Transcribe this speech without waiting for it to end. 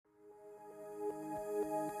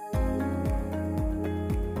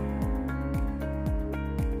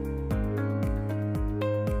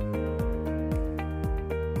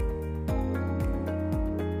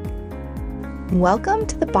Welcome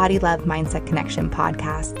to the Body Love Mindset Connection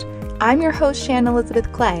podcast. I'm your host, Shannon Elizabeth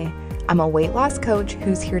Clay. I'm a weight loss coach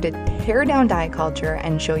who's here to tear down diet culture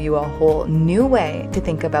and show you a whole new way to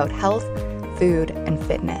think about health, food, and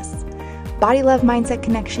fitness. Body Love Mindset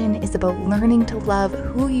Connection is about learning to love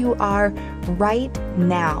who you are right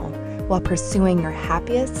now while pursuing your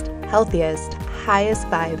happiest, healthiest, highest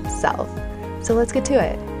vibe self. So let's get to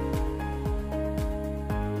it.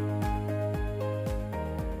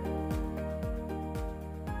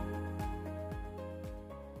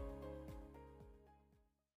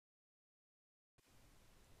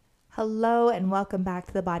 Hello and welcome back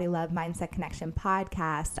to the Body Love Mindset Connection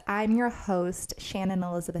podcast. I'm your host, Shannon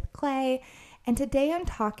Elizabeth Clay, and today I'm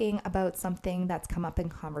talking about something that's come up in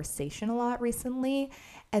conversation a lot recently,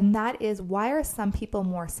 and that is, why are some people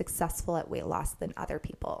more successful at weight loss than other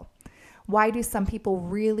people? Why do some people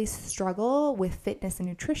really struggle with fitness and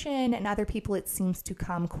nutrition, and other people it seems to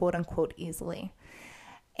come quote unquote easily?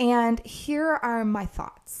 And here are my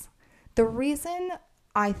thoughts. The reason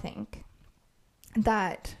I think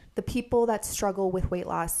that the people that struggle with weight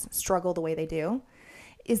loss struggle the way they do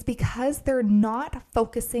is because they're not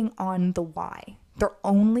focusing on the why. They're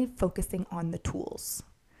only focusing on the tools.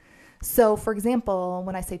 So for example,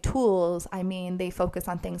 when I say tools, I mean they focus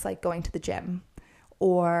on things like going to the gym,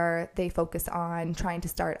 or they focus on trying to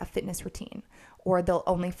start a fitness routine, or they'll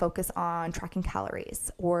only focus on tracking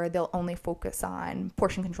calories, or they'll only focus on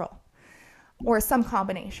portion control, or some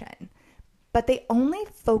combination. But they only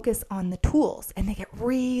focus on the tools, and they get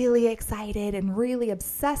really excited and really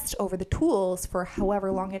obsessed over the tools for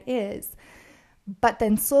however long it is. But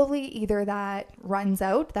then slowly either that runs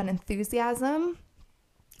out, that enthusiasm,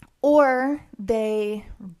 or they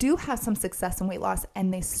do have some success in weight loss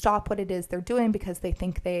and they stop what it is they're doing because they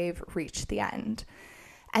think they've reached the end,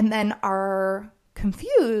 and then are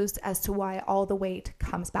confused as to why all the weight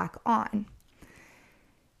comes back on.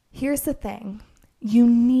 Here's the thing. You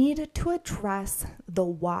need to address the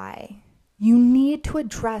why. You need to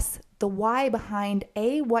address the why behind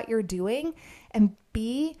A, what you're doing, and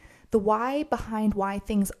B, the why behind why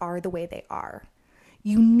things are the way they are.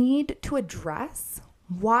 You need to address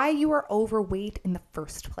why you are overweight in the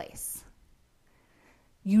first place.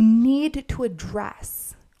 You need to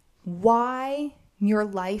address why your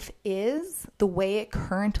life is the way it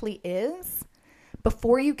currently is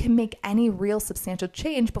before you can make any real substantial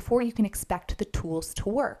change, before you can expect the tools to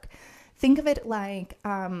work. Think of it like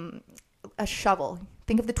a shovel.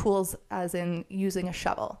 Think of the tools as in using a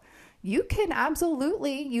shovel. You can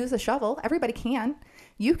absolutely use a shovel. Everybody can.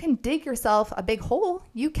 You can dig yourself a big hole.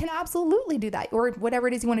 You can absolutely do that, or whatever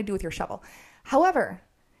it is you want to do with your shovel. However,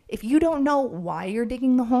 if you don't know why you're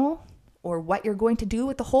digging the hole or what you're going to do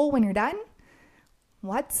with the hole when you're done,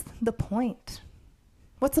 what's the point?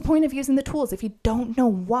 What's the point of using the tools if you don't know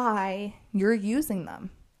why you're using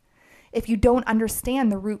them? If you don't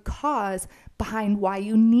understand the root cause behind why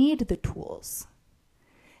you need the tools?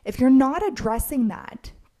 If you're not addressing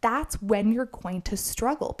that, that's when you're going to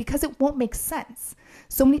struggle, because it won't make sense.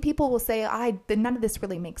 So many people will say, none of this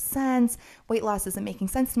really makes sense. Weight loss isn't making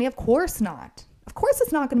sense to me. Of course not. Of course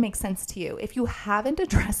it's not going to make sense to you if you haven't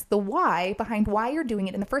addressed the why behind why you're doing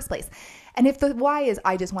it in the first place. And if the why is,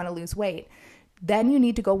 I just want to lose weight, then you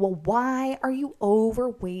need to go, well, why are you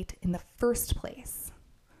overweight in the first place?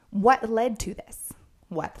 What led to this?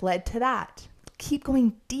 What led to that? Keep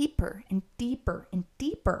going deeper and deeper and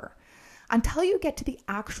deeper until you get to the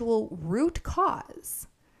actual root cause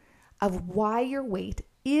of why your weight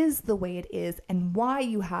is the way it is and why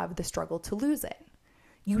you have the struggle to lose it.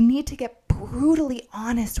 You need to get brutally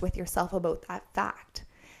honest with yourself about that fact,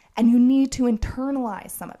 and you need to internalize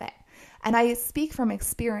some of it. And I speak from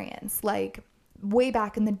experience, like way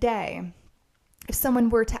back in the day, if someone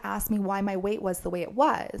were to ask me why my weight was the way it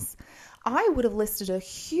was, I would have listed a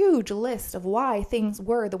huge list of why things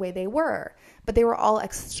were the way they were, but they were all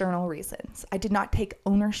external reasons. I did not take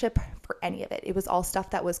ownership for any of it. It was all stuff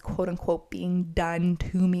that was quote unquote being done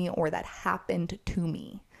to me or that happened to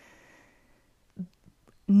me.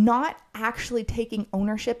 Not actually taking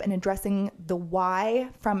ownership and addressing the why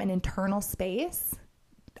from an internal space,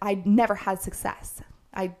 I never had success.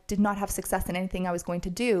 I did not have success in anything I was going to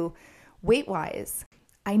do weight-wise.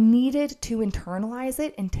 I needed to internalize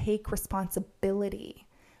it and take responsibility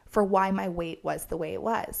for why my weight was the way it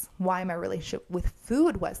was, why my relationship with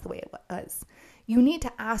food was the way it was. You need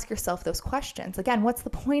to ask yourself those questions. Again, what's the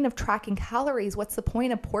point of tracking calories? What's the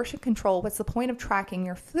point of portion control? What's the point of tracking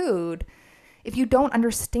your food if you don't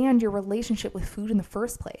understand your relationship with food in the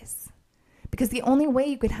first place? Because the only way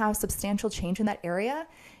you could have substantial change in that area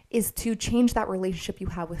is to change that relationship you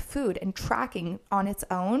have with food, and tracking on its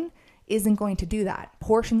own isn't going to do that.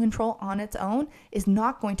 Portion control on its own is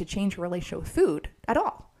not going to change your relationship with food at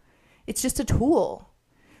all. It's just a tool.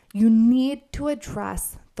 You need to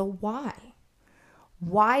address the why.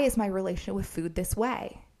 Why is my relationship with food this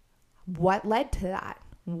way? What led to that?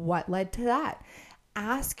 What led to that?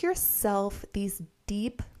 Ask yourself these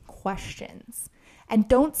deep questions and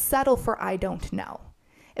don't settle for I don't know.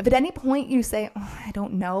 If at any point you say, I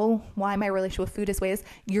don't know why my relationship with food is this way,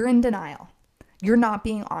 you're in denial. You're not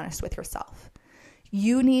being honest with yourself.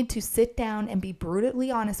 You need to sit down and be brutally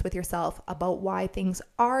honest with yourself about why things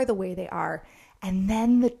are the way they are, and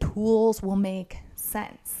then the tools will make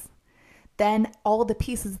sense. Then all the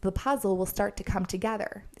pieces of the puzzle will start to come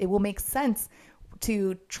together. It will make sense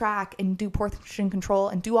to track and do portion control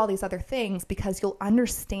and do all these other things because you'll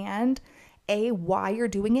understand why you're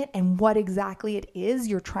doing it and what exactly it is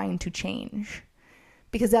you're trying to change.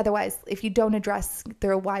 Because otherwise, if you don't address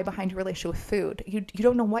the why behind your relationship with food, you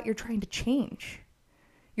don't know what you're trying to change.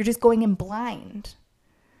 You're just going in blind.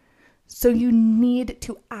 So you need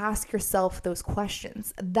to ask yourself those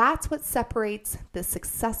questions. That's what separates the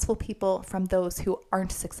successful people from those who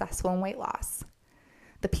aren't successful in weight loss.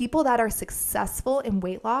 The people that are successful in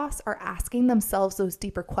weight loss are asking themselves those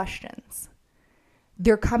deeper questions.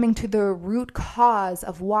 They're coming to the root cause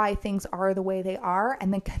of why things are the way they are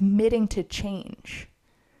and then committing to change.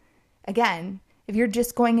 Again, if you're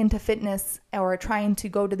just going into fitness or trying to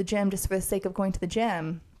go to the gym just for the sake of going to the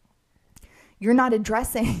gym, you're not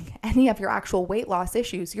addressing any of your actual weight loss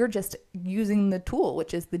issues. You're just using the tool,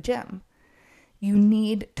 which is the gym. You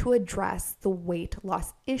need to address the weight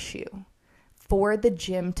loss issue for the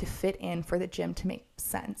gym to fit in, for the gym to make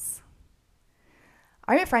sense.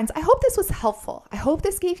 All right, friends, I hope this was helpful. I hope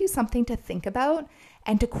this gave you something to think about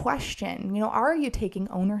and to question. Are you taking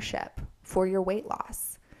ownership for your weight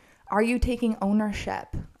loss? Are you taking ownership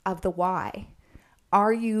of the why?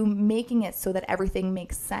 Are you making it so that everything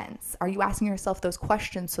makes sense? Are you asking yourself those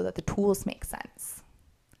questions so that the tools make sense?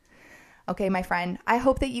 Okay, my friend, I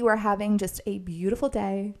hope that you are having just a beautiful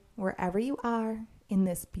day wherever you are in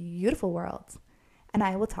this beautiful world, and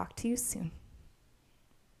I will talk to you soon.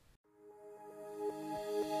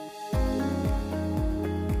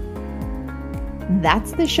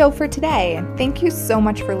 That's the show for today. Thank you so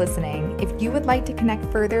much for listening. If you would like to connect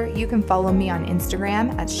further, you can follow me on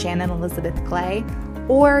Instagram at Shannon Elizabeth Clay,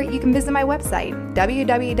 or you can visit my website,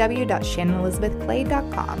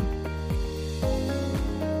 www.shannonelizabethclay.com.